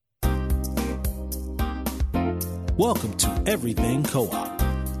Welcome to Everything Co-op,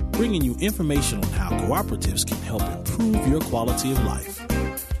 bringing you information on how cooperatives can help improve your quality of life.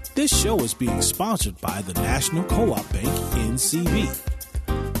 This show is being sponsored by the National Co-op Bank, NCB.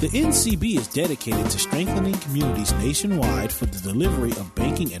 The NCB is dedicated to strengthening communities nationwide for the delivery of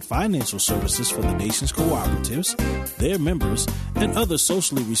banking and financial services for the nation's cooperatives, their members, and other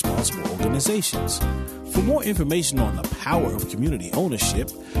socially responsible organizations. For more information on the power of community ownership,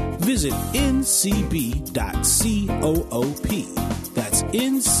 visit ncb.coop. That's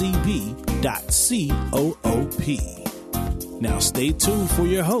ncb.coop. Now stay tuned for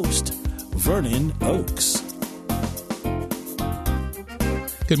your host, Vernon Oakes.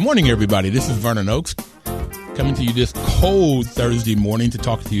 Good morning, everybody. This is Vernon Oakes coming to you this cold Thursday morning to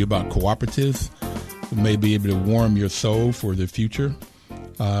talk to you about cooperatives who may be able to warm your soul for the future.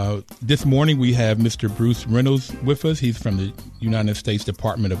 This morning we have Mr. Bruce Reynolds with us. He's from the United States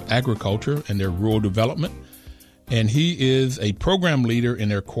Department of Agriculture and their Rural Development, and he is a program leader in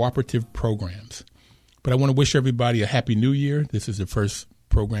their cooperative programs. But I want to wish everybody a Happy New Year. This is the first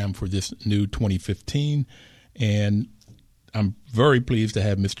program for this new 2015, and I'm very pleased to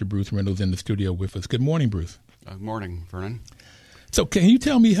have Mr. Bruce Reynolds in the studio with us. Good morning, Bruce. Good morning, Vernon. So can you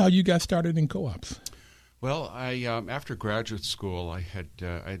tell me how you got started in co-ops? Well, I after graduate school, I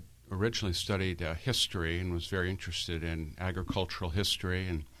originally studied history and was very interested in agricultural history,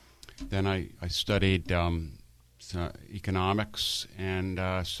 and then I studied economics, and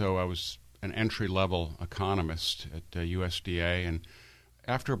so I was an entry-level economist at USDA, and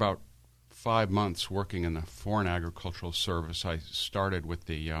after about 5 months working in the Foreign Agricultural Service, I started with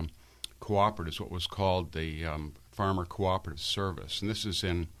the cooperatives, what was called the Farmer Cooperative Service, and this is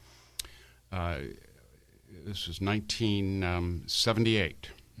in this was 1978.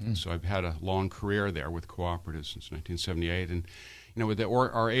 So I've had a long career there with cooperatives since 1978, and with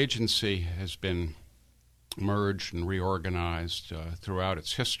our agency has been merged and reorganized throughout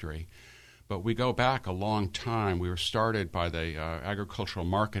its history. But we go back a long time. We were started by the Agricultural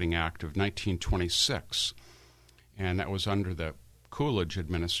Marketing Act of 1926, and that was under the Coolidge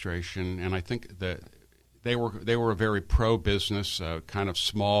administration. And I think that they were a very pro-business, kind of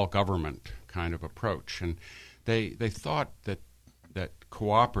small government kind of approach. And they thought that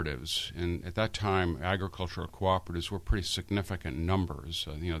cooperatives, and at that time agricultural cooperatives were pretty significant numbers.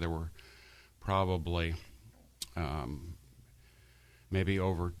 There were probably maybe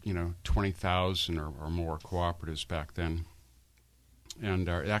over 20,000 or more cooperatives back then, and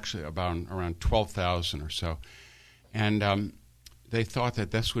actually around 12,000 or so. And they thought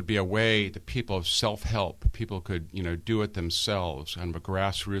that this would be a way that people of self-help, people could do it themselves, kind of a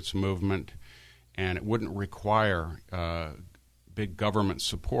grassroots movement, and it wouldn't require big government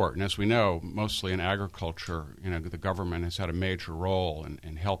support. And as we know, mostly in agriculture, the government has had a major role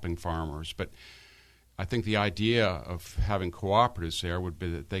in helping farmers, but I think the idea of having cooperatives there would be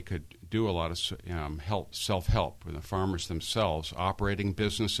that they could do a lot of self-help with the farmers themselves, operating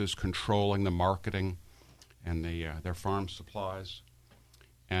businesses, controlling the marketing and their farm supplies.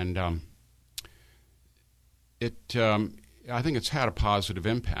 And I think it's had a positive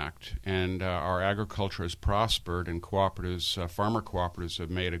impact, and our agriculture has prospered, and cooperatives, farmer cooperatives have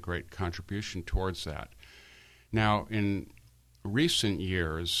made a great contribution towards that. Now, in recent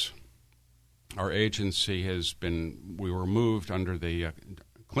years, our agency we were moved under the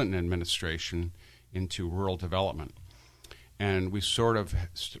Clinton administration into rural development. And we sort of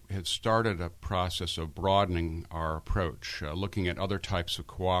had started a process of broadening our approach, looking at other types of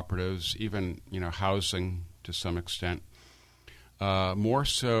cooperatives, even, housing to some extent, more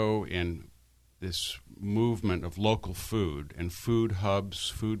so in this movement of local food and food hubs,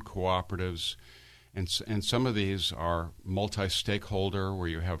 food cooperatives. And some of these are multi-stakeholder, where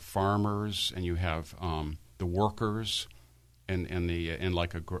you have farmers and you have the workers, in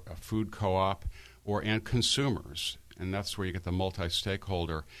like a food co-op, and consumers, and that's where you get the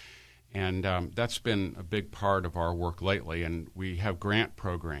multi-stakeholder. And that's been a big part of our work lately. And we have grant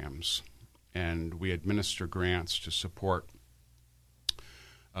programs, and we administer grants to support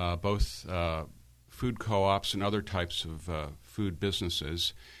both food co-ops and other types of food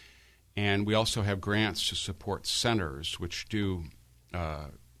businesses. And we also have grants to support centers, which do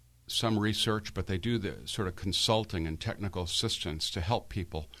some research, but they do the sort of consulting and technical assistance to help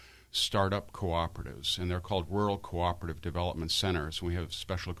people start up cooperatives. And they're called Rural Cooperative Development Centers, and we have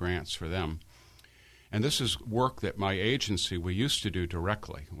special grants for them. And this is work that my agency, we used to do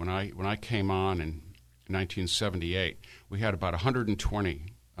directly. When I came on in 1978, we had about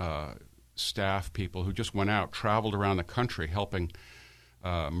 120 staff people who just went out, traveled around the country helping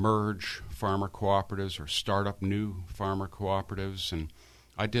merge farmer cooperatives or start up new farmer cooperatives. And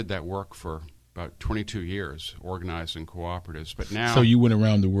I did that work for about 22 years organizing cooperatives. But now, so you went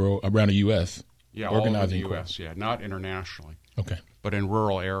around the world, around the U.S. Yeah, organizing all over the U.S. Yeah, not internationally. Okay, but in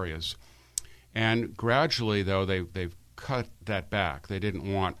rural areas. And gradually, though, they've cut that back. They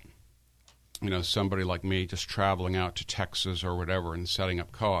didn't want, somebody like me just traveling out to Texas or whatever and setting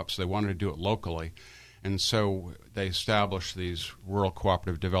up co-ops. They wanted to do it locally. And so they established these rural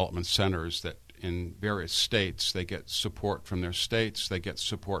cooperative development centers that in various states, they get support from their states, they get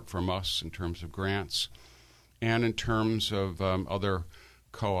support from us in terms of grants, and in terms of other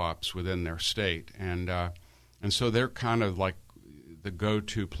co-ops within their state. And so they're kind of like the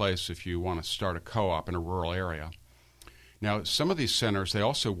go-to place if you want to start a co-op in a rural area. Now, some of these centers, they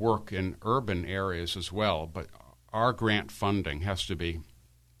also work in urban areas as well, but our grant funding has to be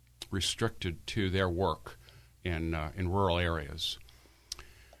restricted to their work in rural areas.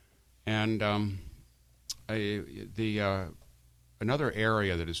 And another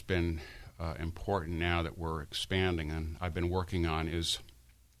area that has been important now that we're expanding and I've been working on is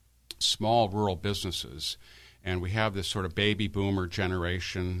small rural businesses. And we have this sort of baby boomer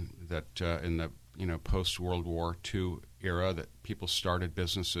generation that in the post-World War II era that people started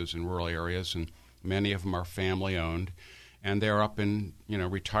businesses in rural areas, and many of them are family-owned, and they're up in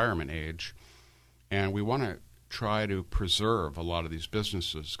retirement age. And we want to try to preserve a lot of these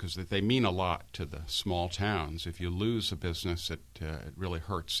businesses because they mean a lot to the small towns. If you lose a business, it really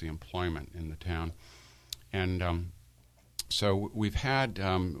hurts the employment in the town. And so we've had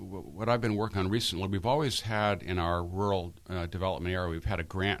what I've been working on recently. We've always had in our rural development area, we've had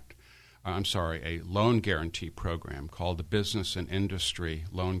a loan guarantee program called the Business and Industry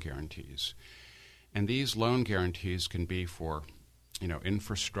Loan Guarantees. And these loan guarantees can be for,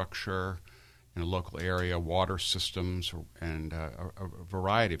 infrastructure in a local area, water systems, and a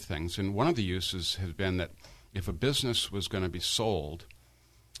variety of things. And one of the uses has been that if a business was going to be sold,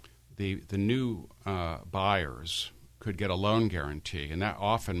 the new buyers could get a loan guarantee, and that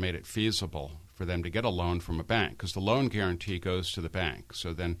often made it feasible for them to get a loan from a bank because the loan guarantee goes to the bank.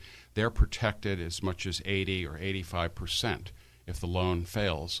 So then they're protected as much as 80 or 85% if the loan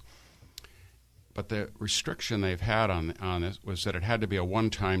fails. But the restriction they've had on this was that it had to be a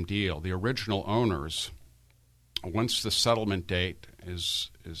one-time deal. The original owners, once the settlement date is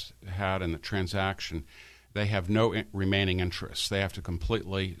had in the transaction, they have no remaining interest. They have to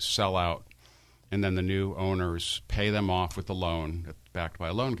completely sell out, and then the new owners pay them off with the loan backed by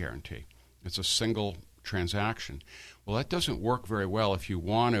a loan guarantee. It's a single transaction. Well, that doesn't work very well if you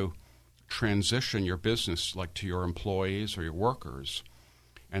want to transition your business like to your employees or your workers.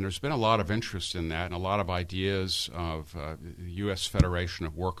 And there's been a lot of interest in that and a lot of ideas of the U.S. Federation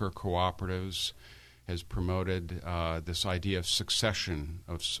of Worker Cooperatives has promoted this idea of succession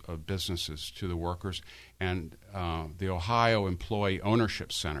of businesses to the workers. And the Ohio Employee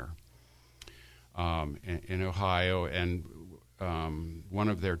Ownership Center in Ohio, and one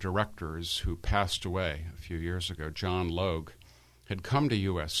of their directors who passed away a few years ago, John Logue, had come to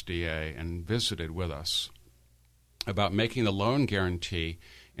USDA and visited with us about making the loan guarantee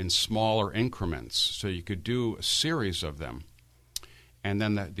in smaller increments so you could do a series of them. And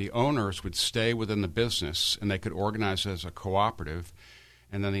then the owners would stay within the business and they could organize as a cooperative,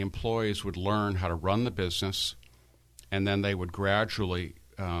 and then the employees would learn how to run the business, and then they would gradually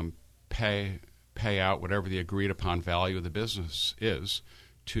pay out whatever the agreed upon value of the business is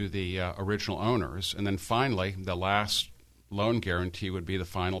to the original owners. And then finally, the last loan guarantee would be the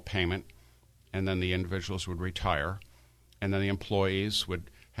final payment, and then the individuals would retire, and then the employees would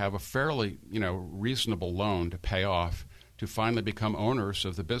have a fairly reasonable loan to pay off to finally become owners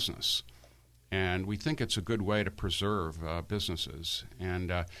of the business. And we think it's a good way to preserve businesses.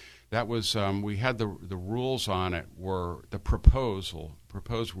 And that was we had the rules on it were the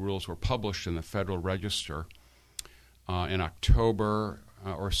proposed rules were published in the Federal Register in October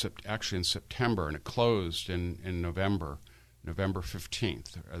actually in September, and it closed in November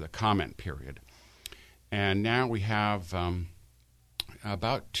 15th, the comment period. And now we have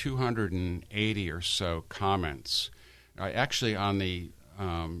about 280 or so comments. Actually, on the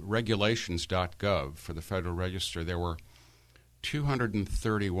regulations.gov for the Federal Register, there were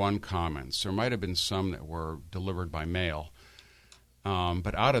 231 comments. There might have been some that were delivered by mail.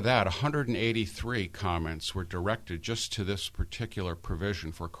 But out of that, 183 comments were directed just to this particular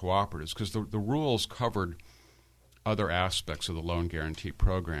provision for cooperatives, because the rules covered other aspects of the loan guarantee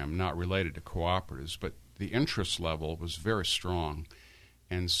program not related to cooperatives, but the interest level was very strong.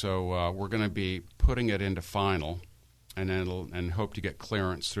 And so we're going to be putting it into final and hope to get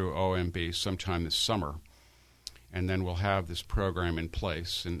clearance through OMB sometime this summer. And then we'll have this program in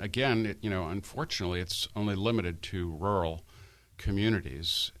place. And again, unfortunately, it's only limited to rural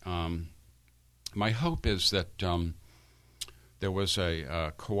communities. my hope is that there was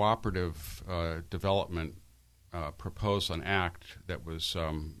a cooperative development proposal, an act that was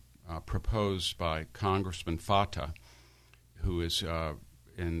proposed by Congressman Fata, who is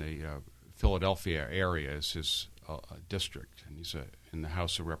in the Philadelphia area, is his district, and he's in the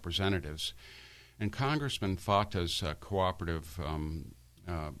House of Representatives. And Congressman Fata's cooperative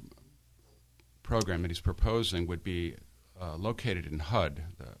program that he's proposing would be located in HUD,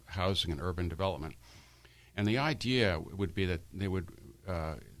 the Housing and Urban Development. And the idea would be that they would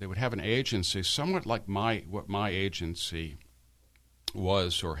have an agency somewhat like what my agency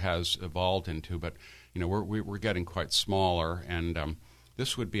was or has evolved into, but we're getting quite smaller, and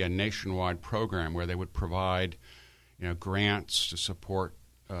this would be a nationwide program where they would provide grants to support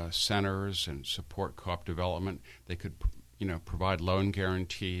centers and support co-op development. They could provide loan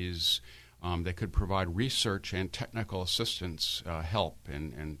guarantees. They could provide research and technical assistance help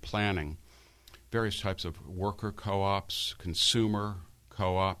in planning, various types of worker co-ops, consumer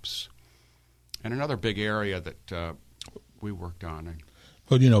co-ops, and another big area that we worked on.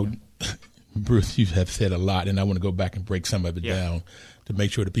 Well, Bruce, you have said a lot, and I want to go back and break some of it down to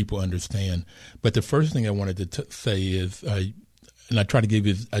make sure that people understand. But the first thing I wanted to say is, and I try to give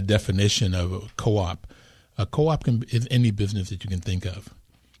you a definition of a co-op. A co-op is any business that you can think of.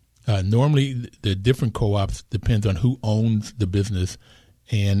 Normally, the different co-ops depends on who owns the business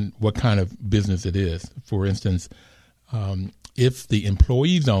and what kind of business it is. For instance, if the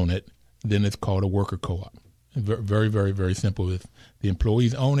employees own it, then it's called a worker co-op. Very, very, very simple. If the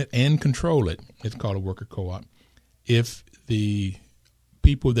employees own it and control it, it's called a worker co-op. If the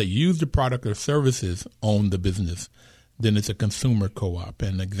people that use the product or services own the business, then it's a consumer co-op.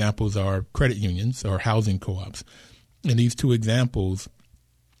 And examples are credit unions or housing co-ops. In these two examples,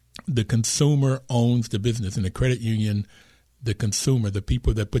 the consumer owns the business. In the credit union, the consumer, the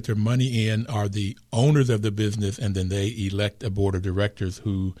people that put their money in, are the owners of the business, and then they elect a board of directors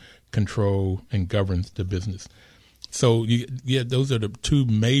who control and governs the business. So, those are the two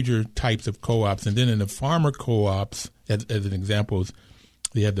major types of co-ops. And then in the farmer co-ops, as an example,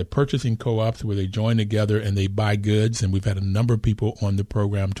 they have the purchasing co-ops where they join together and they buy goods, and we've had a number of people on the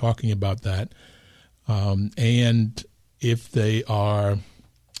program talking about that. And if they are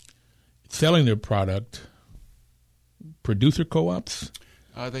selling their product, producer co-ops?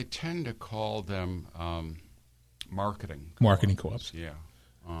 They tend to call them marketing co-ops. Yeah.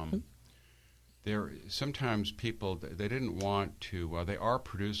 There sometimes people, they didn't want to, they are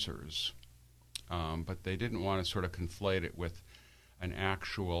producers, but they didn't want to sort of conflate it with an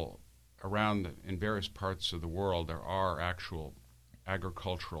actual, in various parts of the world, there are actual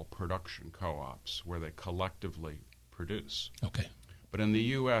agricultural production co-ops where they collectively produce. Okay. But in the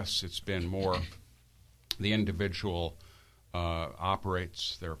U.S., it's been more the individual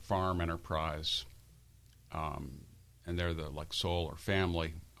operates their farm enterprise, and they're the sole or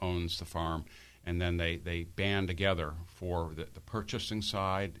family owns the farm, and then they band together for the purchasing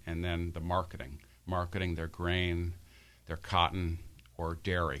side and then the marketing their grain, their cotton or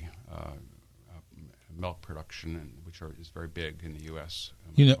dairy, milk production, which is very big in the U.S.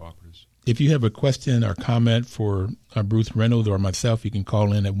 Cooperatives. If you have a question or comment for Bruce Reynolds or myself, you can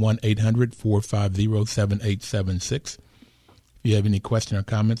call in at 1-800-450-7876. If you have any question or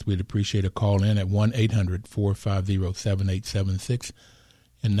comments, we'd appreciate a call in at 1-800-450-7876.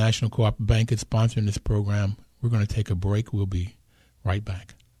 And National Co-op Bank is sponsoring this program. We're going to take a break. We'll be right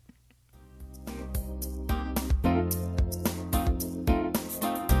back.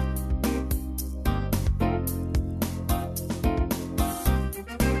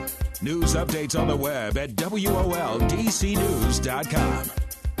 News updates on the web at WOLDCnews.com.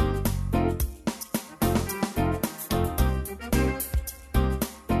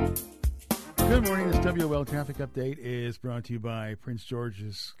 Good morning. This WOL Traffic Update is brought to you by Prince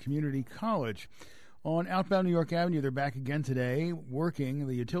George's Community College. On outbound New York Avenue, they're back again today working.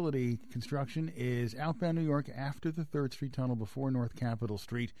 The utility construction is outbound New York after the 3rd Street Tunnel before North Capitol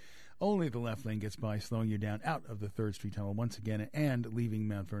Street. Only the left lane gets by, slowing you down out of the 3rd Street Tunnel once again and leaving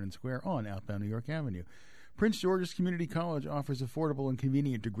Mount Vernon Square on outbound New York Avenue. Prince George's Community College offers affordable and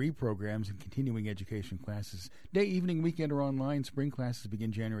convenient degree programs and continuing education classes. Day, evening, weekend, or online. Spring classes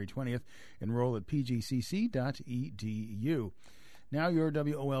begin January 20th. Enroll at pgcc.edu. Now your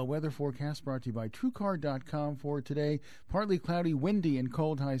WOL weather forecast brought to you by TrueCar.com for today. Partly cloudy, windy, and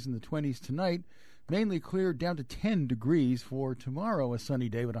cold, highs in the 20s tonight. Mainly clear, down to 10 degrees for tomorrow, a sunny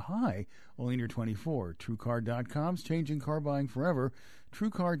day with a high only near 24. TrueCar.com's changing car buying forever.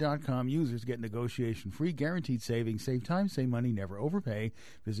 TrueCar.com users get negotiation-free, guaranteed savings. Save time, save money, never overpay.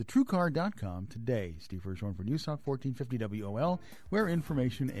 Visit TrueCar.com today. Steve Hirschhorn for Newstalk 1450 WOL, where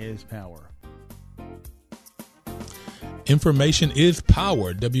information is power. information is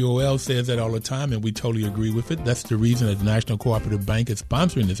power. WOL says that all the time, and we totally agree with it. That's the reason that the National Cooperative Bank is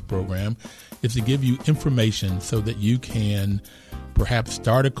sponsoring this program, is to give you information so that you can perhaps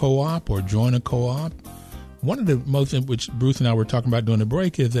start a co-op or join a co-op. One of the most, which Bruce and I were talking about during the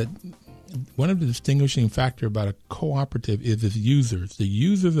break, is that one of the distinguishing factor about a cooperative is its users. The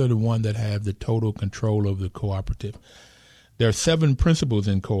users are the one that have the total control of the cooperative. There are 7 principles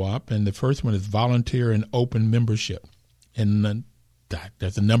in co-op, and the first one is volunteer and open membership. And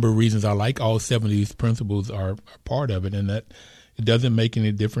there's a number of reasons I like all 7 of these principles are part of it, and that it doesn't make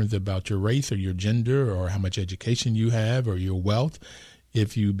any difference about your race or your gender or how much education you have or your wealth.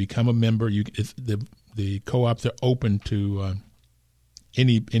 If you become a member, the co-ops are open to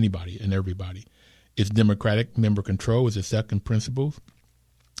anybody and everybody. It's democratic member control is the second principle.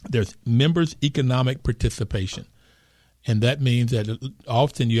 There's members' economic participation. And that means that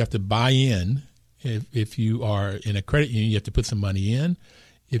often you have to buy in. If you are in a credit union, you have to put some money in.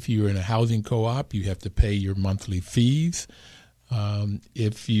 If you're in a housing co-op, you have to pay your monthly fees. We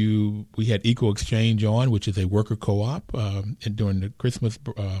had Equal Exchange on, which is a worker co-op, during the Christmas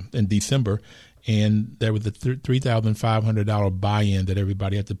in December, and there was a $3,500 buy-in that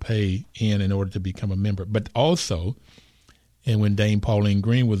everybody had to pay in order to become a member. But also, and when Dame Pauline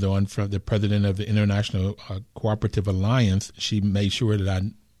Green was on, from the president of the International Cooperative Alliance, she made sure that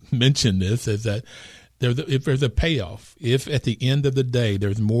I mentioned this, is that if there's a payoff, if at the end of the day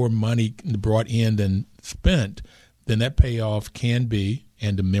there's more money brought in than spent, then that payoff can be,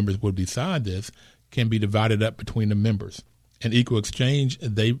 and the members will decide this, can be divided up between the members. And Equal Exchange,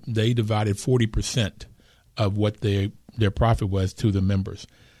 they divided 40% of what their profit was to the members.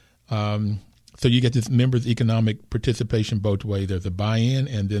 So you get this members' economic participation both ways. There's a buy-in,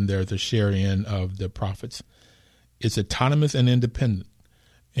 and then there's a share-in of the profits. It's autonomous and independent.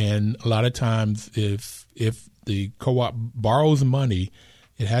 And a lot of times if the co-op borrows money,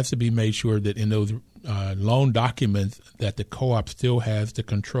 it has to be made sure that in those loan documents that the co-op still has the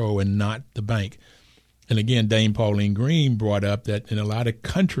control and not the bank. And again, Dame Pauline Green brought up that in a lot of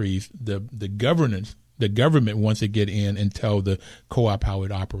countries, the government wants to get in and tell the co-op how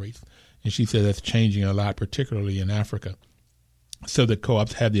it operates. And she said that's changing a lot, particularly in Africa. So the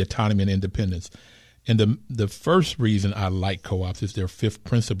co-ops have the autonomy and independence. And the first reason I like co-ops is their 5th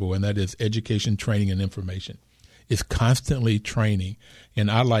principle, and that is education, training, and information. It's constantly training. And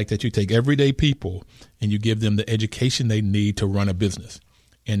I like that you take everyday people and you give them the education they need to run a business.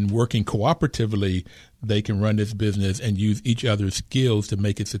 And working cooperatively, they can run this business and use each other's skills to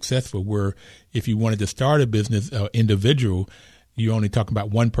make it successful. Where if you wanted to start a business individual, you're only talking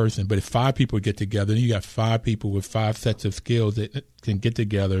about one person. But if 5 people get together, then you got 5 people with 5 sets of skills that can get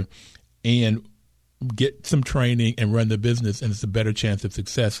together and get some training and run the business, and it's a better chance of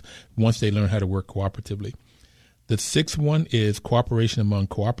success once they learn how to work cooperatively. The 6th one is cooperation among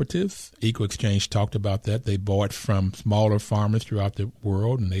cooperatives. Equal Exchange talked about that. They bought from smaller farmers throughout the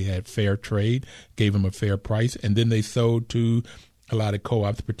world, and they had fair trade, gave them a fair price, and then they sold to a lot of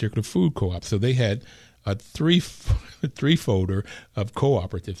co-ops, particularly food co-ops. So they had a three-folder of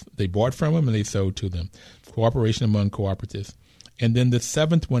cooperatives. They bought from them and they sold to them. Cooperation among cooperatives. And then the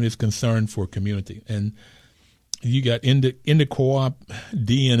 7th one is concern for community. And you got in the co-op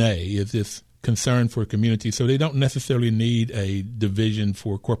DNA is this concern for community. So they don't necessarily need a division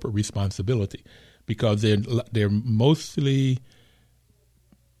for corporate responsibility because they're mostly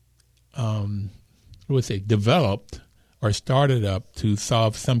developed or started up to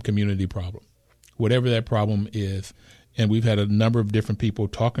solve some community problem, whatever that problem is. And we've had a number of different people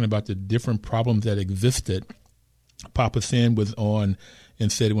talking about the different problems that existed. Papa Sin was on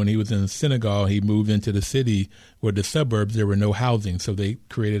and said when he was in Senegal, he moved into the city where the suburbs, there were no housing, so they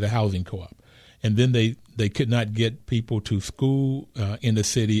created a housing co-op. And then they could not get people to school in the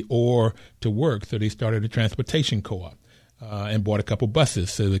city or to work, so they started a transportation co-op and bought a couple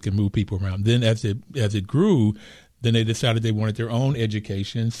buses so they could move people around. Then as it grew, then they decided they wanted their own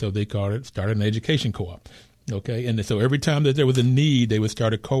education, so they started an education co-op. Okay, and so every time that there was a need, they would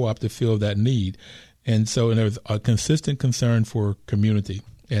start a co-op to fill that need. And there was a consistent concern for community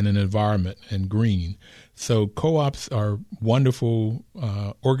and an environment and green. So co-ops are wonderful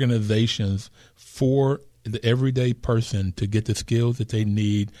organizations for the everyday person to get the skills that they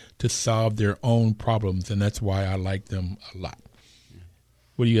need to solve their own problems, and that's why I like them a lot.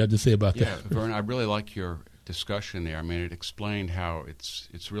 What do you have to say about that? Yeah, Vern, I really like your discussion there. I mean, it explained how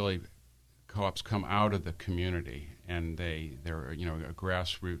it's really co-ops come out of the community, and they're a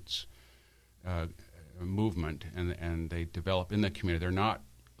grassroots movement, and they develop in the community. They're not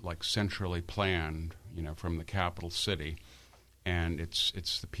like centrally planned, from the capital city, and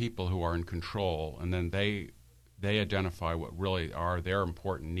it's the people who are in control, and then they they identify what really are their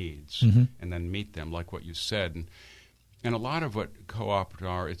important needs and then meet them, like what you said. And a lot of what co-ops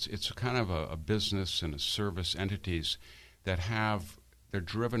are, it's kind of a business and a service entities that they're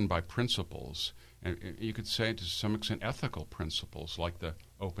driven by principles, and you could say to some extent ethical principles, like the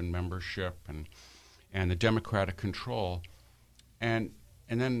open membership and the democratic control, and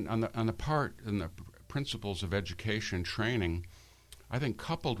then on the principles of education and training, I think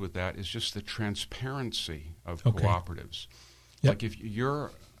coupled with that is just the transparency of cooperatives. Yep. Like if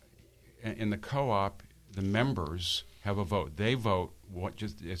you're in the co-op, the members have a vote. They vote.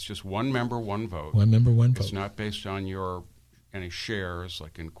 It's just one member, one vote. One member, one vote. It's not based on any shares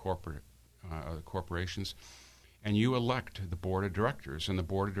like in corporations. And you elect the board of directors, and the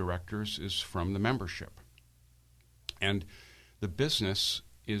board of directors is from the membership. And the business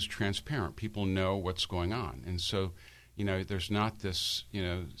is transparent. People know what's going on. And so, there's not this,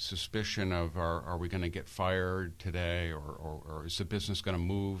 suspicion of are we going to get fired today, or is the business going to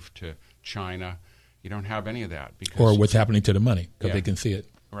move to China? You don't have any of that. Or what's happening to the money, because they can see it.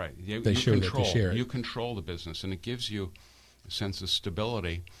 Right. They share it. You control the business, and it gives you a sense of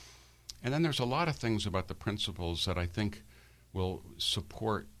stability. And then there's a lot of things about the principles that I think will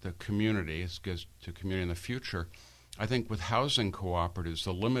support the community, as goes to community in the future. I think with housing cooperatives,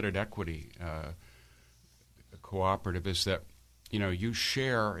 the limited equity cooperative is that, you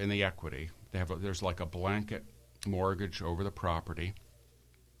share in the equity. There's like a blanket mortgage over the property,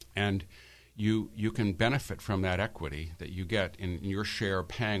 and you can benefit from that equity that you get in your share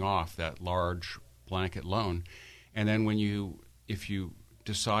paying off that large blanket loan. And then if you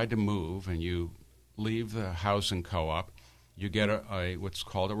decide to move and you leave the housing co-op, you get a what's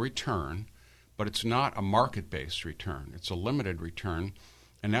called a return, but it's not a market-based return. It's a limited return,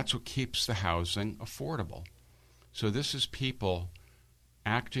 and that's what keeps the housing affordable. So this is people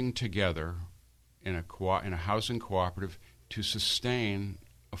acting together in a housing cooperative to sustain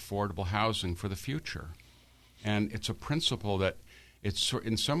affordable housing for the future. And it's a principle that it's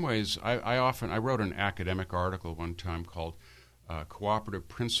in some ways, I wrote an academic article one time called Cooperative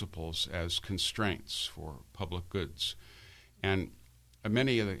Principles as Constraints for Public Goods. And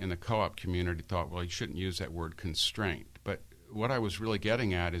many in the co-op community thought, well, you shouldn't use that word constraint. But what I was really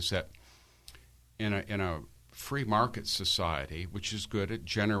getting at is that in a free market society, which is good, it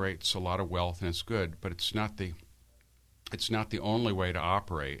generates a lot of wealth and it's good, but it's not the only way to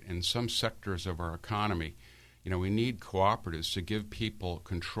operate. In some sectors of our economy, we need cooperatives to give people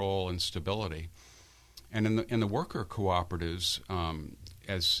control and stability. And in the worker cooperatives,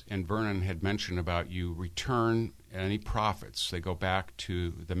 and Vernon had mentioned about, you return any profits, they go back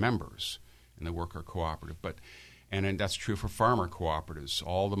to the members in the worker cooperative. And that's true for farmer cooperatives.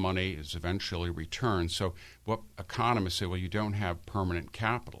 All the money is eventually returned. So what economists say, well, you don't have permanent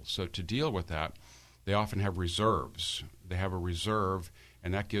capital. So to deal with that, they often have reserves. They have a reserve,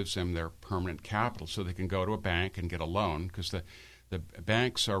 and that gives them their permanent capital, so they can go to a bank and get a loan, because the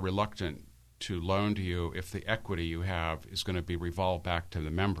banks are reluctant to loan to you if the equity you have is going to be revolved back to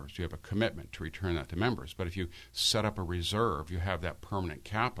the members. You have a commitment to return that to members. But if you set up a reserve, you have that permanent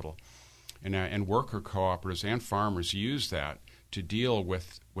capital. And worker cooperatives and farmers use that to deal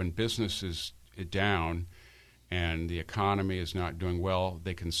with when business is down and the economy is not doing well,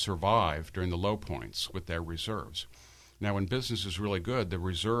 they can survive during the low points with their reserves. Now, when business is really good, the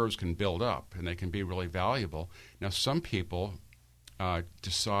reserves can build up and they can be really valuable. Now, some people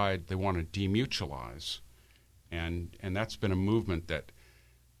decide they want to demutualize, and that's been a movement that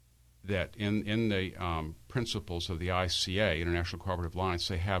in the principles of the ICA, International Cooperative Alliance,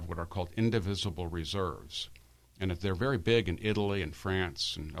 they have what are called indivisible reserves. And they're very big in Italy and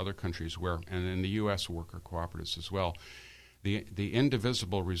France and other countries and in the U.S. worker cooperatives as well. The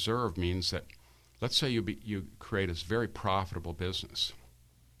indivisible reserve means that, let's say you create a very profitable business.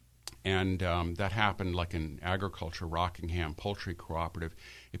 And that happened like in agriculture, Rockingham Poultry Cooperative.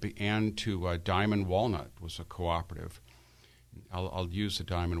 It began to Diamond Walnut was a cooperative. I'll use the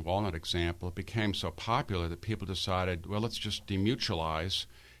Diamond Walnut example. It became so popular that people decided, well, let's just demutualize,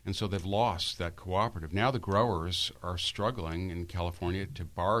 and so they've lost that cooperative. Now the growers are struggling in California to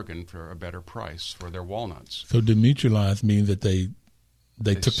bargain for a better price for their walnuts. So demutualize means that they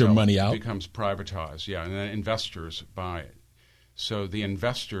took their money out? It becomes privatized, yeah, and then investors buy it. So the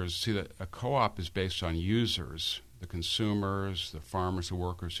investors see that a co-op is based on users, the consumers, the farmers, the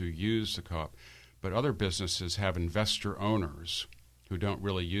workers who use the co-op. But other businesses have investor owners who don't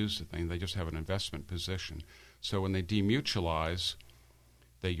really use the thing. They just have an investment position. So when they demutualize,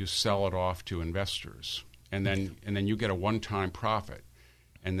 you sell it off to investors, and then you get a one-time profit,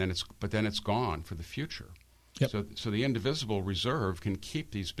 and then it's gone for the future. Yep. So the indivisible reserve can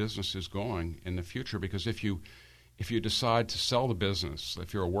keep these businesses going in the future, because if you if you decide to sell the business,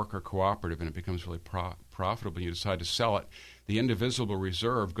 if you're a worker cooperative and it becomes really profitable and you decide to sell it, the indivisible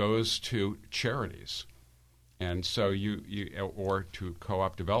reserve goes to charities. And so or to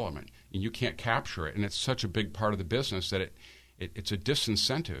co-op development. And you can't capture it. And it's such a big part of the business that it's a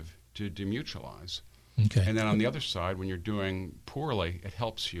disincentive to demutualize. Okay. And then on the other side, when you're doing poorly, it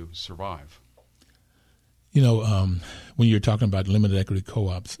helps you survive. You know, when you're talking about limited equity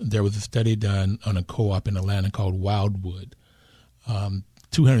co-ops, there was a study done on a co-op in Atlanta called Wildwood.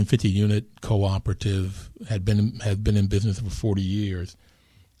 250-unit cooperative had been in business for 40 years.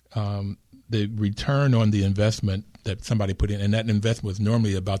 The return on the investment that somebody put in, and that investment was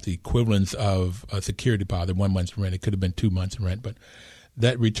normally about the equivalence of a security deposit, 1 month's rent. It could have been 2 months' rent, but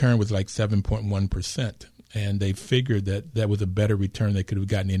that return was like 7.1%. And they figured that was a better return they could have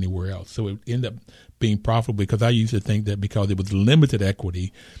gotten anywhere else. So it ended up being profitable, because I used to think that because it was limited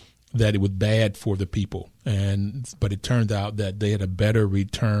equity, that it was bad for the people. But it turned out that they had a better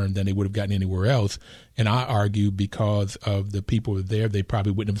return than they would have gotten anywhere else. And I argue because of the people there, they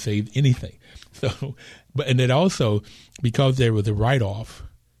probably wouldn't have saved anything. So, and then also because there was a write-off,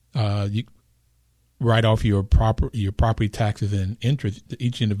 you write off your property taxes and interest.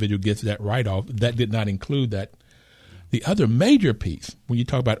 Each individual gets that write-off. That did not include that. The other major piece, when you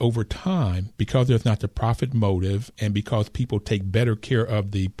talk about over time, because there's not the profit motive and because people take better care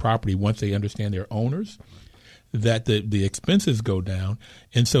of the property once they understand their owners, that the expenses go down.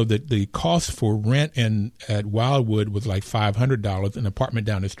 And so the cost for rent at Wildwood was like $500. An apartment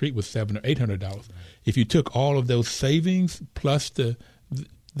down the street was $700 or $800. If you took all of those savings plus the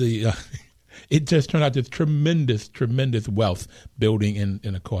it just turned out this tremendous wealth building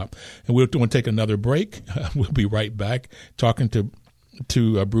in a co-op. And we're going to take another break. We'll be right back talking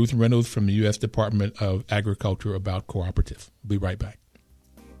to Bruce Reynolds from the U.S. Department of Agriculture about cooperatives. We'll be right back.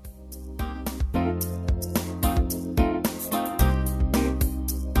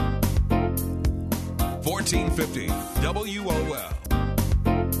 $14.50 WOL.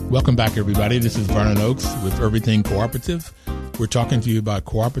 Welcome back, everybody. This is Vernon Oakes with Everything Cooperative. We're talking to you about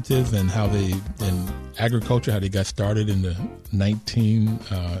cooperatives and how they, in agriculture, how they got started in the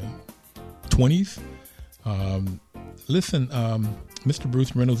 1920s. Mr.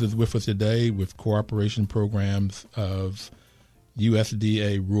 Bruce Reynolds is with us today with cooperation programs of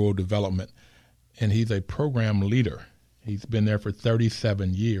USDA Rural Development, and he's a program leader. He's been there for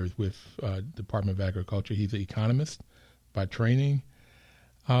 37 years with Department of Agriculture. He's an economist by training.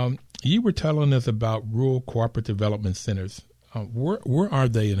 You were telling us about rural cooperative development centers. Where are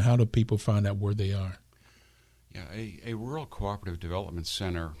they, and how do people find out where they are? Yeah, a rural cooperative development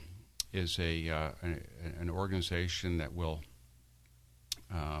center is an organization that will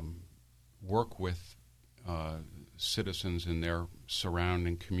work with citizens in their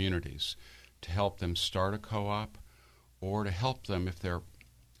surrounding communities to help them start a co-op, or to help them if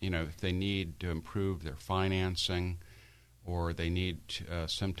they need to improve their financing, or they need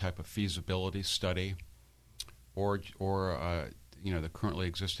some type of feasibility study, or the currently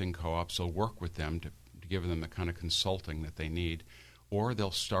existing co-ops will work with them to give them the kind of consulting that they need, or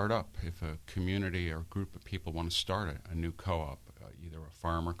they'll start up if a community or group of people want to start a new co-op, either a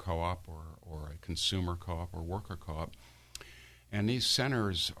farmer co-op or a consumer co-op or worker co-op. And these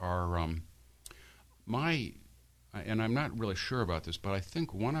centers are and I'm not really sure about this, but I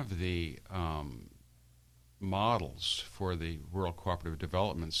think one of the models for the Rural Cooperative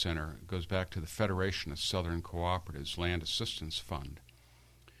Development Center goes back to the Federation of Southern Cooperatives Land Assistance Fund,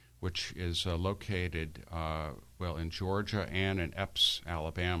 which is located in Georgia and in Epes,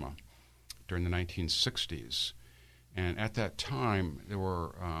 Alabama, during the 1960s. And at that time, there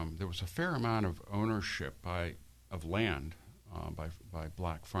was a fair amount of ownership of land by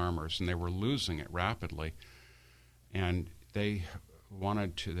black farmers, and they were losing it rapidly. And they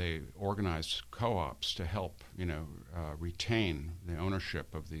organized co-ops to help, retain the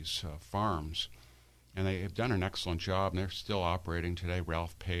ownership of these farms. And they have done an excellent job, and they're still operating today.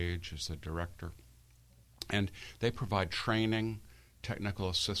 Ralph Page is the director. And they provide training, technical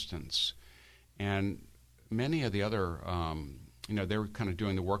assistance. And many of the other, they were kind of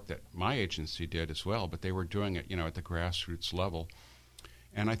doing the work that my agency did as well, but they were doing it, at the grassroots level.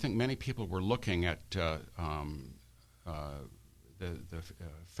 And I think many people were looking at the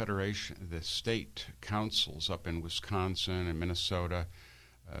federation, the state councils up in Wisconsin and Minnesota.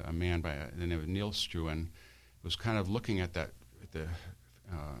 A man by the name of Neil Struan was kind of looking at the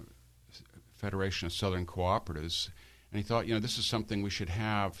Federation of Southern Cooperatives, and he thought, this is something we should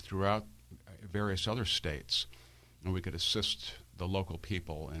have throughout various other states, and we could assist the local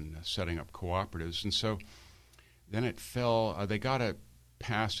people in setting up cooperatives. And so then it fell. They got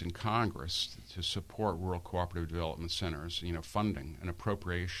passed in Congress to support rural cooperative development centers, funding, an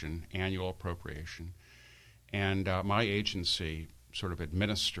appropriation, annual appropriation. And my agency sort of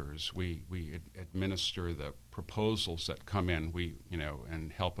administers. We administer the proposals that come in.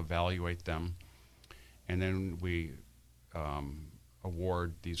 And help evaluate them, and then we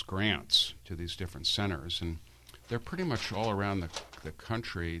award these grants to these different centers, and they're pretty much all around the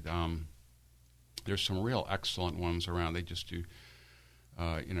country. There's some real excellent ones around. They just do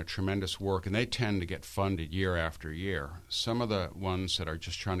tremendous work, and they tend to get funded year after year. Some of the ones that are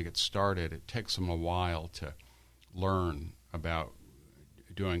just trying to get started, it takes them a while to learn about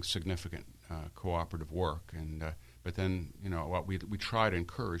doing significant cooperative work, and but then what we try to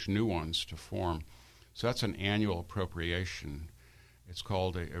encourage new ones to form. So that's an annual appropriation. It's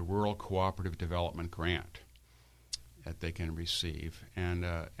called a Rural Cooperative Development Grant that they can receive, and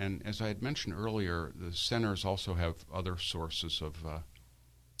as I had mentioned earlier, the centers also have other sources of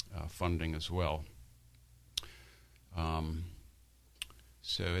funding as well.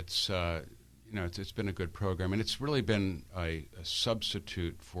 So it's it's been a good program, and it's really been a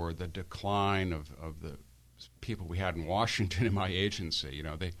substitute for the decline of the people we had in Washington in my agency.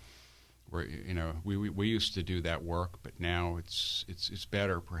 They were, we used to do that work, but now it's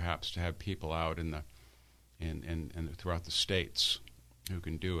better perhaps to have people out in throughout the states who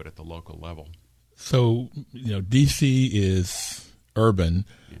can do it at the local level. So DC is urban,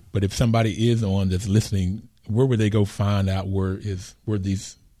 yeah. But if somebody is on that's listening, where would they go find out where these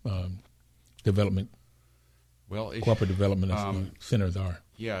cooperative development centers are?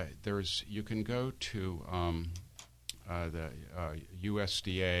 Yeah, you can go to the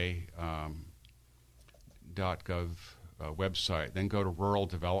USDA.gov website, then go to rural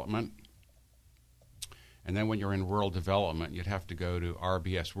development, and then when you're in rural development, you'd have to go to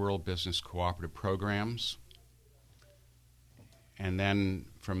RBS, Rural Business Cooperative Programs, and then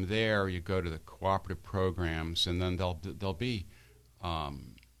from there you go to the cooperative programs, and then there'll be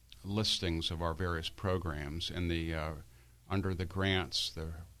listings of our various programs, and under the grants,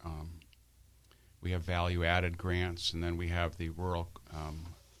 we have value-added grants, and then we have the Rural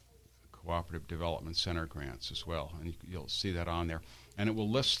Cooperative Development Center grants as well, and you'll see that on there. And it will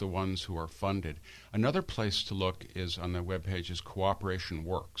list the ones who are funded. Another place to look is on the webpage is Cooperation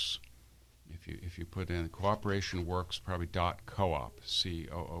Works. If you put in Cooperation Works, probably .coop,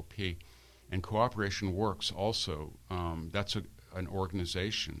 C-O-O-P, and Cooperation Works also, that's an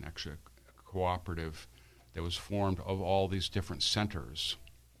organization, actually a cooperative that was formed of all these different centers.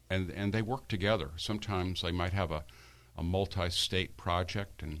 And they work together. Sometimes they might have a multi-state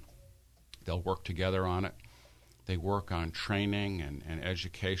project, and they'll work together on it. They work on training and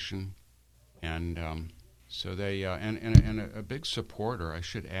education, and so they and a big supporter, I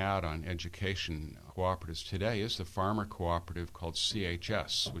should add, on education cooperatives today is the farmer cooperative called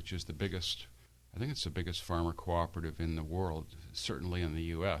CHS, which is the biggest. I think it's the biggest farmer cooperative in the world, certainly in the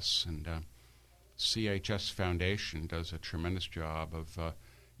U.S. And CHS Foundation does a tremendous job of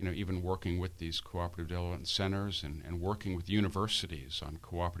even working with these cooperative development centers and working with universities on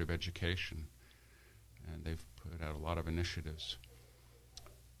cooperative education. And they've put out a lot of initiatives.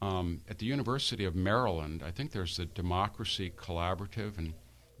 At the University of Maryland, I think there's the Democracy Collaborative, and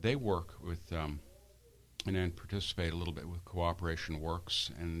they work with and then participate a little bit with Cooperation Works,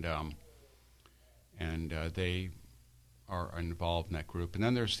 and they are involved in that group. And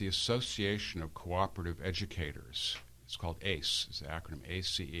then there's the Association of Cooperative Educators. It's called ACE, is the acronym,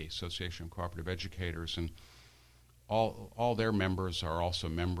 ACE, Association of Cooperative Educators, and all their members are also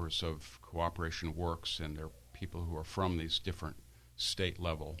members of Cooperation Works, and they're people who are from these different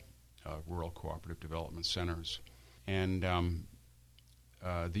state-level rural cooperative development centers. And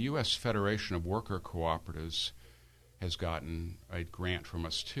the U.S. Federation of Worker Cooperatives has gotten a grant from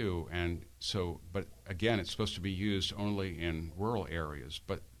us too, and so, but again, it's supposed to be used only in rural areas,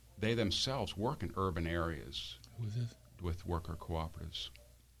 but they themselves work in urban areas. Who is this? With worker cooperatives.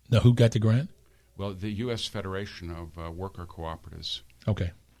 Now, who got the grant? Well, the U.S. Federation of Worker Cooperatives.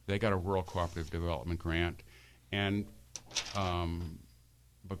 Okay. They got a Rural Cooperative Development Grant, and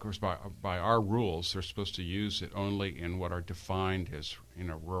because by our rules, they're supposed to use it only in what are defined as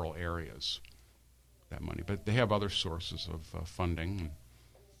rural areas, that money. But they have other sources of funding, and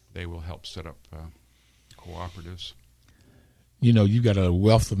they will help set up cooperatives. You've got a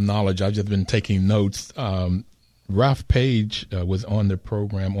wealth of knowledge. I've just been taking notes. Ralph Page was on this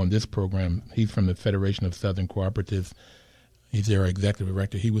program. He's from the Federation of Southern Cooperatives. He's their executive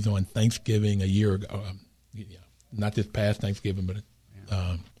director. He was on Thanksgiving a year ago, not this past Thanksgiving, but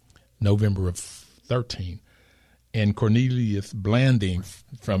November of 2013. And Cornelius Blanding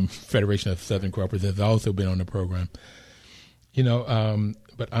from Federation of Southern Cooperatives has also been on the program.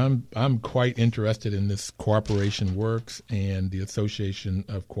 But I'm quite interested in this Cooperation Works and the Association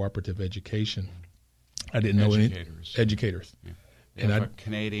of Cooperative Education. I didn't know any educators. Yeah. And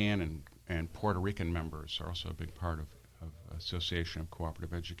Canadian and Puerto Rican members are also a big part of Association of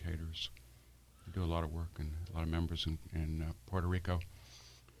Cooperative Educators. We do a lot of work and a lot of members in Puerto Rico.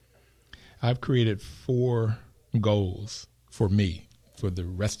 I've created 4 goals for me for the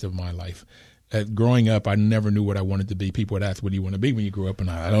rest of my life. Growing up, I never knew what I wanted to be. People would ask, what do you want to be when you grow up? And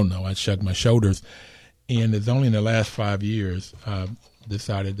I don't know. I shrugged my shoulders. And it's only in the last 5 years I've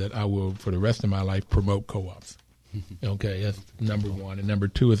decided that I will, for the rest of my life, promote co-ops. Okay, that's number 1. And number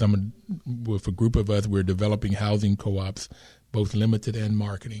 2 is with a group of us, we're developing housing co-ops, both limited and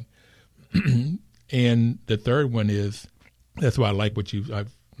marketing. And the third one is, that's why I like what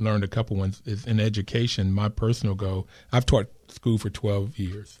I've learned a couple ones, is in education, my personal goal. I've taught school for 12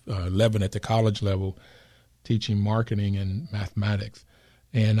 years, 11 at the college level, teaching marketing and mathematics.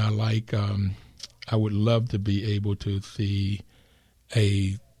 And I would love to be able to see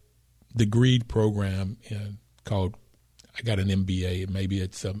a degreed program called, I got an MBA, maybe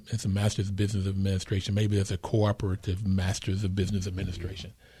it's a Master's of Business Administration, maybe it's a Cooperative Master's of Business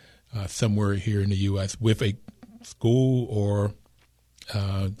Administration, somewhere here in the U.S. with a school or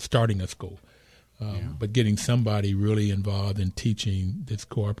starting a school. But getting somebody really involved in teaching this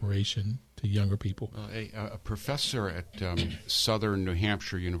cooperation to younger people. Well, a professor at Southern New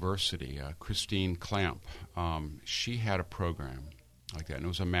Hampshire University, Christine Clamp, she had a program like that, and it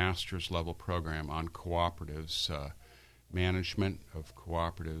was a master's level program on cooperatives, management of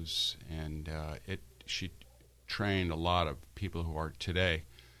cooperatives, and she trained a lot of people who are today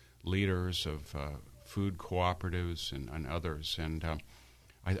leaders of food cooperatives and others. And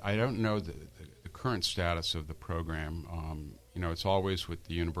I don't know the current status of the program. It's always with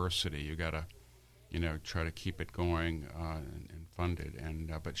the university. You got to, try to keep it going and fund it.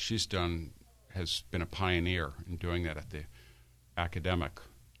 And but has been a pioneer in doing that at the academic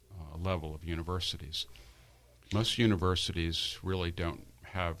level of universities. Most universities really don't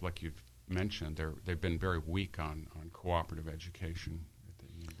have, like you've mentioned, they've been very weak on cooperative education.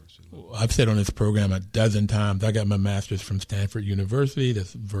 I've said on this program a dozen times, I got my master's from Stanford University.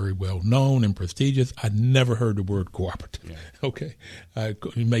 That's very well known and prestigious. I'd never heard the word cooperative. Yeah. Okay.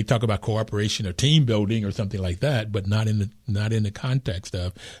 You may talk about cooperation or team building or something like that, but not in the context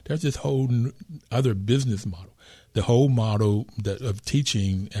of, there's this whole other business model. The whole model of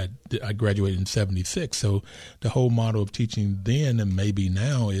teaching, I graduated in 1976, so the whole model of teaching then and maybe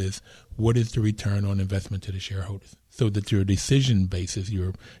now is, what is the return on investment to the shareholders? So that your decision basis,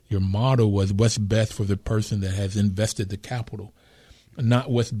 your model was what's best for the person that has invested the capital, not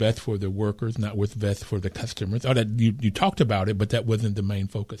what's best for the workers, not what's best for the customers. Or that you talked about it, but that wasn't the main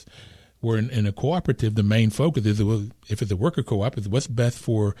focus. Where in a cooperative, the main focus is, if it's a worker co-op, is what's best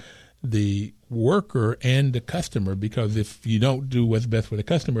for the worker and the customer, because if you don't do what's best for the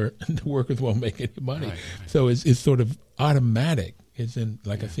customer, the workers won't make any money. Right. So it's sort of automatic. It's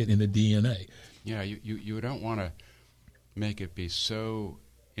I said, in the DNA. Yeah, you don't want to make it be so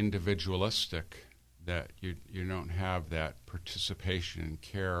individualistic that you don't have that participation and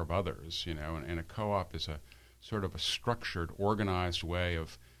care of others, and a co-op is a sort of a structured, organized way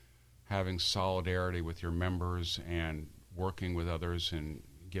of having solidarity with your members and working with others and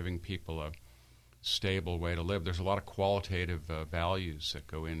giving people a stable way to live. There's a lot of qualitative values that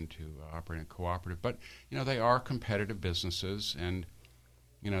go into operating a cooperative, but they are competitive businesses, and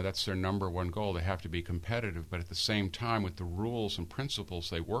that's their number one goal. They have to be competitive, but at the same time, with the rules and principles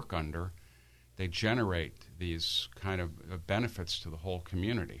they work under, they generate these kind of benefits to the whole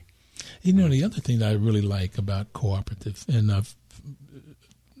community. The other thing that I really like about cooperatives, and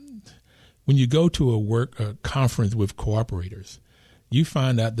when you go to a conference with cooperators, you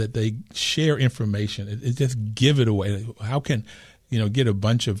find out that they share information. It just give it away. How can get a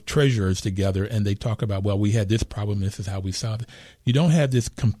bunch of treasurers together and they talk about, well, we had this problem, this is how we solved it. You don't have this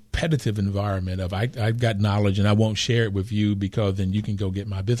competitive environment of I've got knowledge and I won't share it with you because then you can go get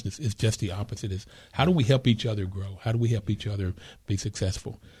my business. It's just the opposite. Is how do we help each other grow? How do we help each other be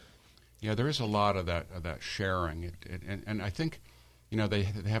successful? Yeah, there is a lot of that sharing. And I think, they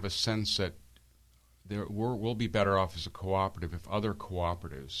have a sense that we'll be better off as a cooperative if other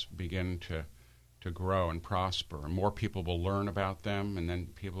cooperatives begin to grow and prosper, and more people will learn about them, and then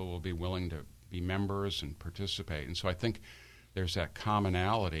people will be willing to be members and participate. And so I think there's that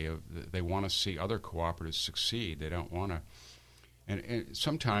commonality of they want to see other cooperatives succeed. They don't want to, and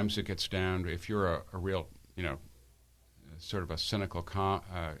sometimes it gets down to, if you're a real, sort of a cynical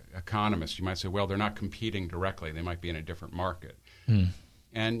economist, you might say, well, they're not competing directly. They might be in a different market.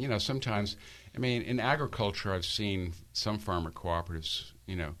 And, sometimes, in agriculture, I've seen some farmer cooperatives,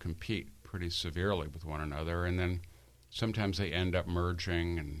 compete pretty severely with one another, and then sometimes they end up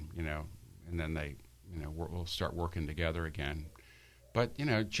merging, and then they, will start working together again. But,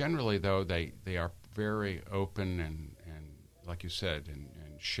 generally, though, they are very open and like you said, and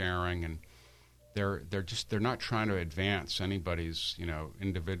sharing, and they're not trying to advance anybody's,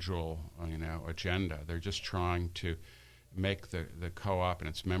 individual, agenda. They're just trying to make the co-op and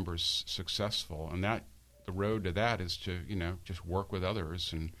its members successful, and that the road to that is to just work with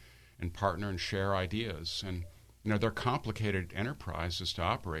others and partner and share ideas. And they're complicated enterprises to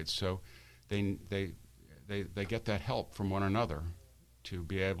operate, so they get that help from one another to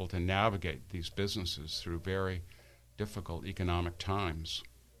be able to navigate these businesses through very difficult economic times.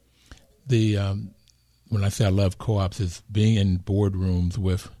 When I say I love co-ops, is being in boardrooms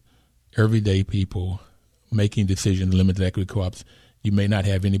with everyday people making decisions. Limited equity co-ops, you may not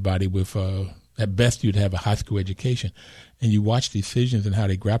have anybody with, at best you'd have a high school education, and you watch decisions and how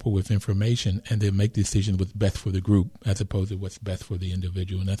they grapple with information, and they make decisions what's best for the group as opposed to what's best for the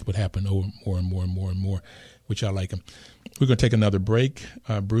individual. And that's what happened more and more, which I like them. We're going to take another break.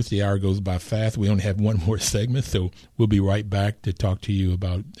 Bruce, the hour goes by fast. We only have one more segment, so we'll be right back to talk to you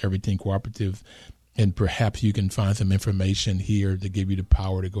about everything cooperative, and perhaps you can find some information here to give you the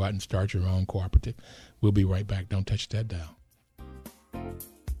power to go out and start your own cooperative. We'll be right back. Don't touch that dial.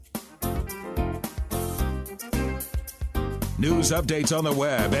 News updates on the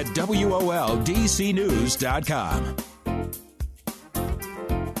web at WOLDCnews.com.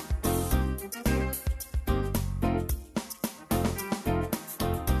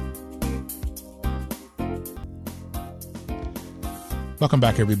 Welcome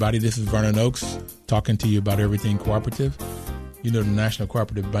back, everybody. This is Vernon Oakes talking to you about everything cooperative. The National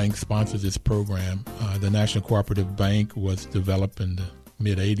Cooperative Bank sponsors this program. The National Cooperative Bank was developed in the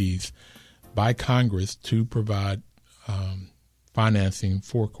mid-'80s by Congress to provide financing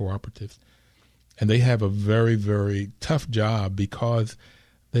for cooperatives. And they have a very, very tough job because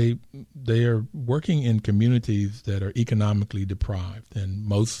they are working in communities that are economically deprived. And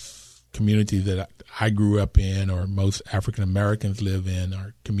most communities that I grew up in, or most African Americans live in,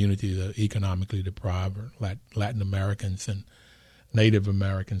 are communities that are economically deprived, or Latin Americans and Native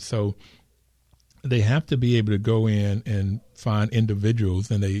Americans. So they have to be able to go in and find individuals,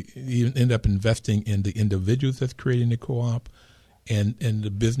 and they even end up investing in the individuals that's creating the co-op and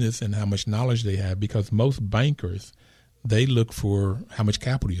the business and how much knowledge they have, because most bankers, they look for how much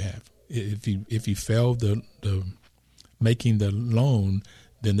capital you have. If you fail the making the loan,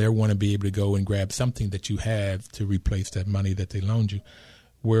 then they want to be able to go and grab something that you have to replace that money that they loaned you.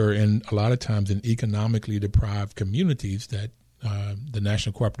 Where in a lot of times in economically deprived communities that the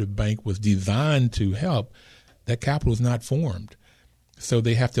National Cooperative Bank was designed to help, that capital is not formed. So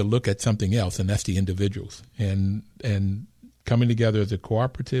they have to look at something else, and that's the individuals. And coming together as a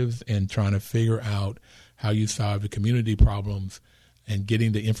cooperative and trying to figure out how you solve the community problems and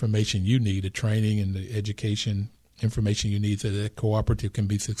getting the information you need, the training and the education information you need so that a cooperative can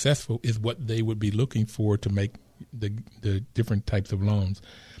be successful, is what they would be looking for to make the different types of loans,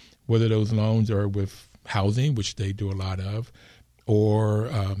 whether those loans are with housing, which they do a lot of,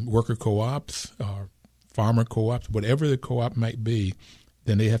 or worker co-ops or farmer co-ops, whatever the co-op might be.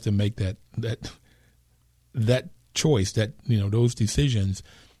 Then they have to make that choice, those decisions.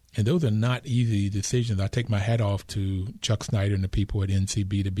 And those are not easy decisions. I take my hat off to Chuck Snyder and the people at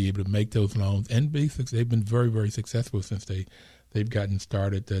NCB to be able to make those loans, and they've been very, very successful since they've gotten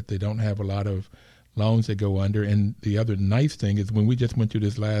started, that they don't have a lot of loans that go under. And the other nice thing is when we just went through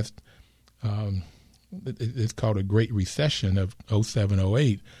this last, it's called a Great Recession of 07,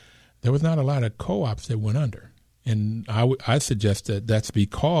 08, there was not a lot of co-ops that went under. And I suggest that that's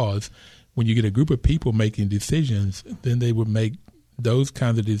because when you get a group of people making decisions, then they would make those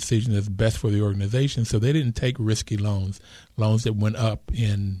kinds of decisions that's best for the organization. So they didn't take risky loans that went up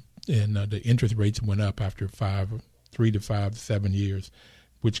in the interest rates went up after 3 to 5 to 7 years,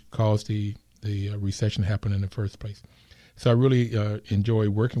 which caused the recession to happen in the first place. So I really enjoy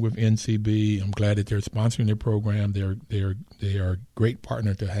working with NCB. I'm glad that they're sponsoring their program. They are a great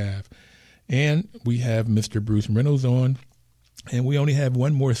partner to have. And we have Mr. Bruce Reynolds on, and we only have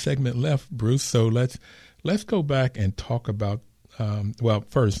one more segment left, Bruce. So let's go back and talk about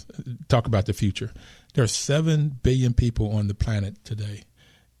first, talk about the future. There are 7 billion people on the planet today,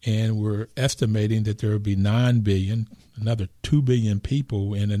 and we're estimating that there will be 9 billion, another 2 billion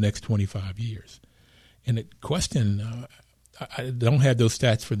people in the next 25 years. And the question, I don't have those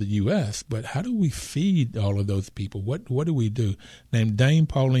stats for the U.S., but how do we feed all of those people? What do we do? Dame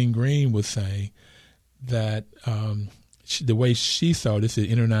Pauline Green was saying that the way she saw this, the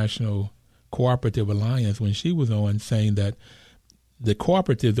International Cooperative Alliance, when she was on, saying that the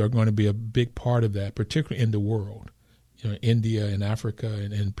cooperatives are going to be a big part of that, particularly in the world. India and Africa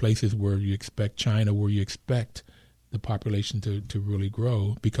and places where you expect, China, where you expect the population to really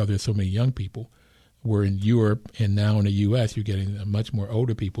grow because there's so many young people. Where in Europe and now in the U.S., you're getting much more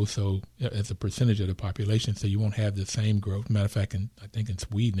older people, so as a percentage of the population, so you won't have the same growth. Matter of fact, I think in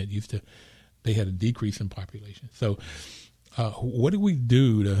Sweden, they had a decrease in population. So what do we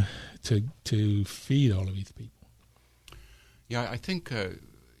do to feed all of these people? Yeah, I think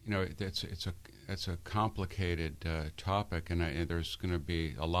it's a complicated topic, and there's going to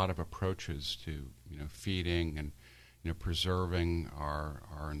be a lot of approaches to feeding and preserving our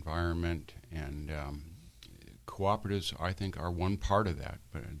environment, and cooperatives, I think, are one part of that.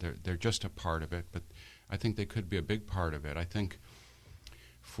 But they're just a part of it. But I think they could be a big part of it. I think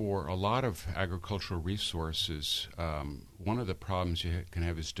for a lot of agricultural resources, one of the problems you can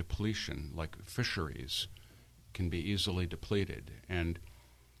have is depletion, like fisheries can be easily depleted. And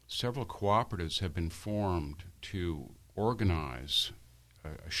several cooperatives have been formed to organize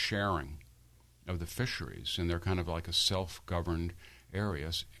a sharing of the fisheries, and they're kind of like a self-governed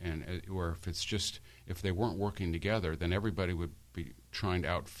areas, and where if they weren't working together, then everybody would be trying to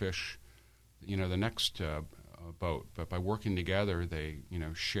outfish, the next boat. But by working together, they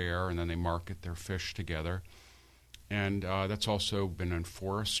share, and then they market their fish together. And that's also been in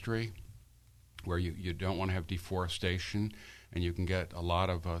forestry, where you don't want to have deforestation, and you can get a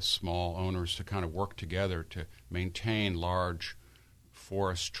lot of small owners to kind of work together to maintain large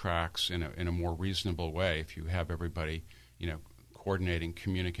forest tracts in a more reasonable way if you have everybody, coordinating,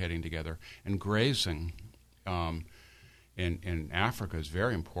 communicating together. And grazing in Africa is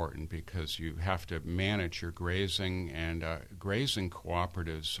very important because you have to manage your grazing, and grazing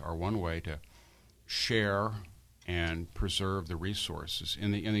cooperatives are one way to share and preserve the resources.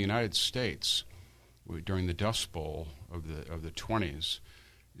 In the United States, during the Dust Bowl of the 20s,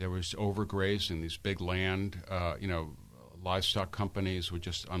 there was overgrazing. These big land, livestock companies would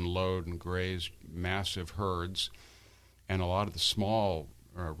just unload and graze massive herds, and a lot of the small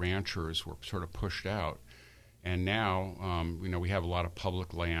ranchers were sort of pushed out. And now, we have a lot of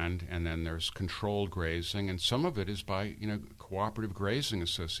public land, and then there's controlled grazing, and some of it is by, cooperative grazing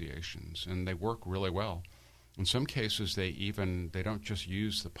associations, and they work really well. In some cases, they don't just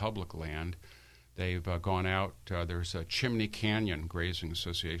use the public land. They've gone out. There's a Chimney Canyon Grazing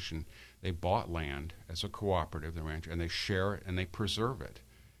Association. They bought land as a cooperative, the rancher, and they share it and they preserve it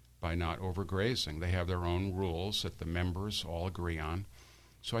by not overgrazing. They have their own rules that the members all agree on.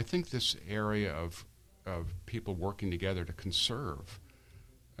 So I think this area of people working together to conserve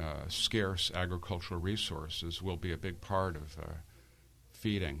scarce agricultural resources will be a big part of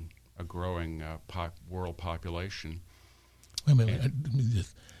feeding a growing world population. Wait a minute.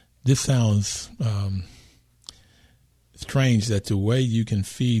 This sounds strange that the way you can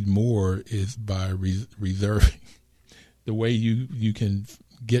feed more is by reserving. The way you can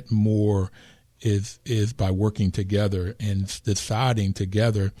get more is by working together and deciding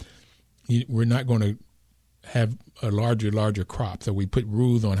together. We're not going to have a larger crop, so we put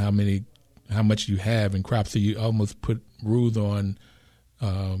rules on how much you have in crops. So you almost put rules on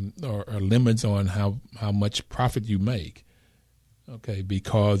or limits on how much profit you make. Okay,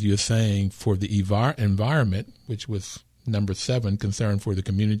 because you're saying for the environment, which was number 7, concern for the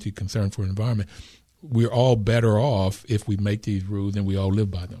community, concern for the environment, we're all better off if we make these rules and we all live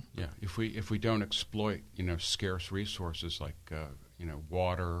by them. Yeah, if we don't exploit scarce resources like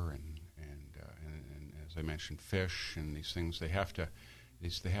water and as I mentioned, fish and these things, they have to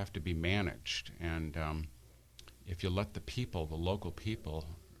be managed. And if you let the local people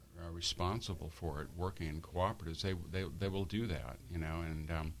responsible for it, working in cooperatives, they will do that, and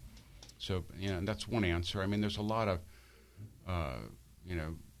so and that's one answer. I mean, there's a lot of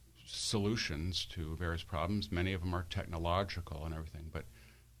solutions to various problems. Many of them are technological and everything, but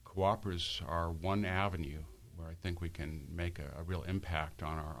cooperatives are one avenue where I think we can make a real impact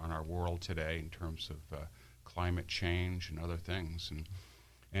on our world today in terms of climate change and other things,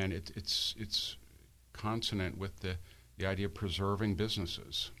 and it's consonant with the idea of preserving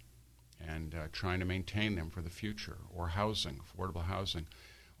businesses and trying to maintain them for the future, or housing, affordable housing.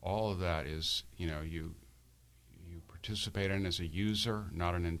 All of that is, you participate in as a user,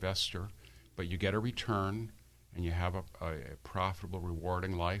 not an investor, but you get a return, and you have a profitable,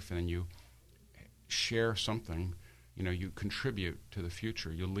 rewarding life, and then you share something. You contribute to the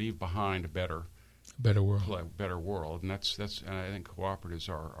future. You leave behind a better world, and that's. And I think cooperatives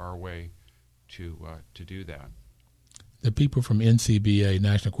are our way to do that. the people from NCBA,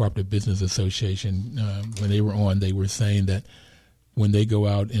 National Cooperative Business Association, when they were on, they were saying that when they go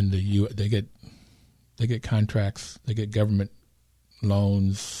out in the they get contracts, they get government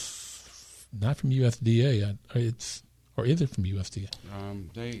loans, not from USDA. Or is it from USDA?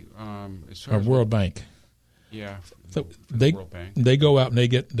 Or World Bank. Yeah. So World Bank. They go out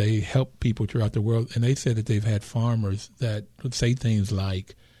and they help people throughout the world, and they said that they've had farmers that would say things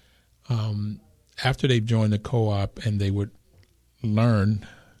like, after they've joined the co-op and they would learn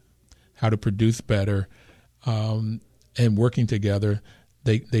how to produce better, and working together,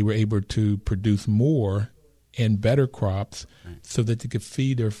 they were able to produce more and better crops, right, so that they could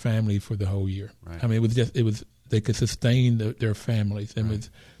feed their family for the whole year. Right. I mean, they could sustain their families. And right,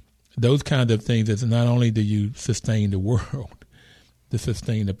 those kinds of things. Is not only do you sustain the world, to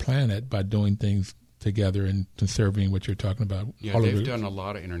sustain the planet by doing things together and conserving what you're talking about. Yeah, they've done a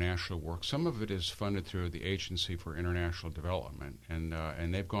lot of international work. Some of it is funded through the Agency for International Development, and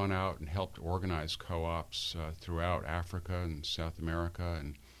they've gone out and helped organize co-ops throughout Africa and South America,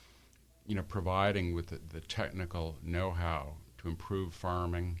 and providing with the technical know-how to improve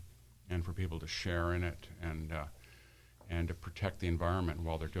farming and for people to share in it and to protect the environment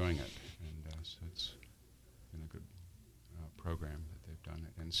while they're doing it. And so it's been a good program that they've done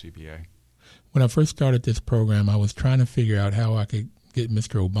at NCBA. When I first started this program, I was trying to figure out how I could get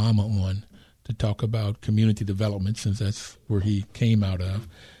Mr. Obama on to talk about community development, since that's where he came out of,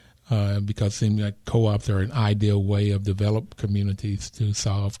 because it seemed like co-ops are an ideal way of develop communities to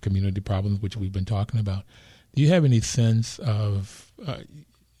solve community problems, which we've been talking about. Do you have any sense of,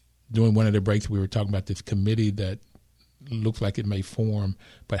 during one of the breaks we were talking about this committee that looks like it may form,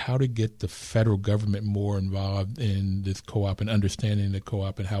 but how to get the federal government more involved in this co-op and understanding the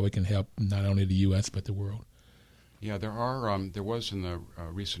co-op and how it can help not only the U.S. but the world? Yeah, there was in the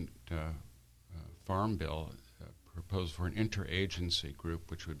recent Farm Bill proposed for an interagency group,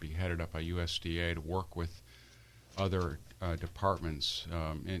 which would be headed up by USDA to work with other departments.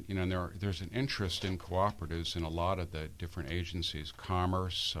 And there's an interest in cooperatives in a lot of the different agencies,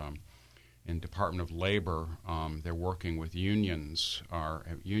 Commerce, in Department of Labor. They're working with unions.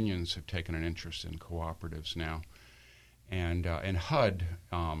 Unions have taken an interest in cooperatives now. And HUD,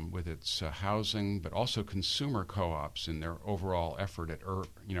 with its housing, but also consumer co-ops in their overall effort at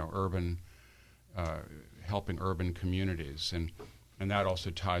urban, helping urban communities, and that also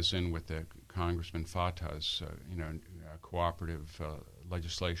ties in with the Congressman Fatah's cooperative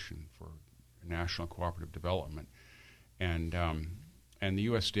legislation for national cooperative development, and the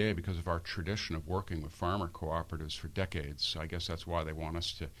USDA, because of our tradition of working with farmer cooperatives for decades, I guess that's why they want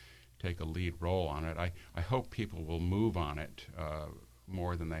us to take a lead role on it. I hope people will move on it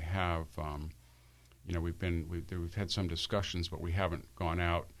more than they have. We've had some discussions, but we haven't gone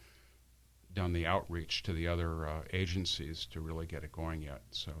out, done the outreach to the other agencies to really get it going yet.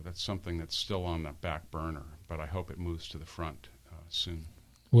 So that's something that's still on the back burner, but I hope it moves to the front soon.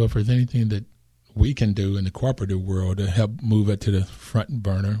 Well, if there's anything that we can do in the cooperative world to help move it to the front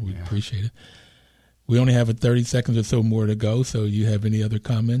burner, we appreciate it. We only have 30 seconds or so more to go, so you have any other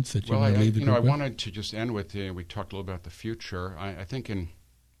comments that you want to leave the group with? I wanted to just end with, we talked a little about the future. I think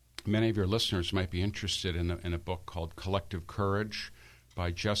many of your listeners might be interested in a book called Collective Courage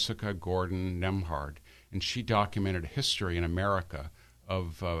by Jessica Gordon Nemhard, and she documented a history in America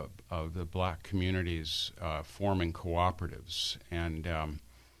of the black communities forming cooperatives, and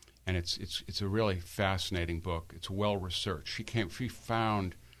it's a really fascinating book. It's well researched. She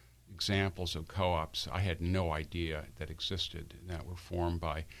found examples of co-ops I had no idea that existed, that were formed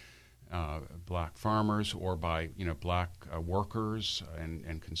by black farmers or by black workers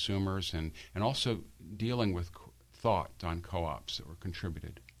and consumers, and also dealing with thought on co-ops that were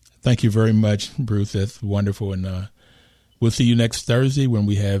contributed. Thank you very much, Bruce. That's wonderful. And we'll see you next Thursday when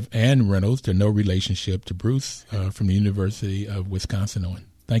we have Ann Reynolds, to no relationship to Bruce, from the University of Wisconsin on.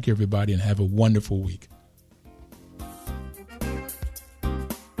 Thank you, everybody, and have a wonderful week.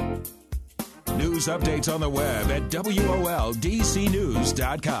 News updates on the web at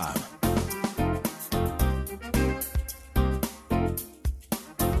WOLDCnews.com.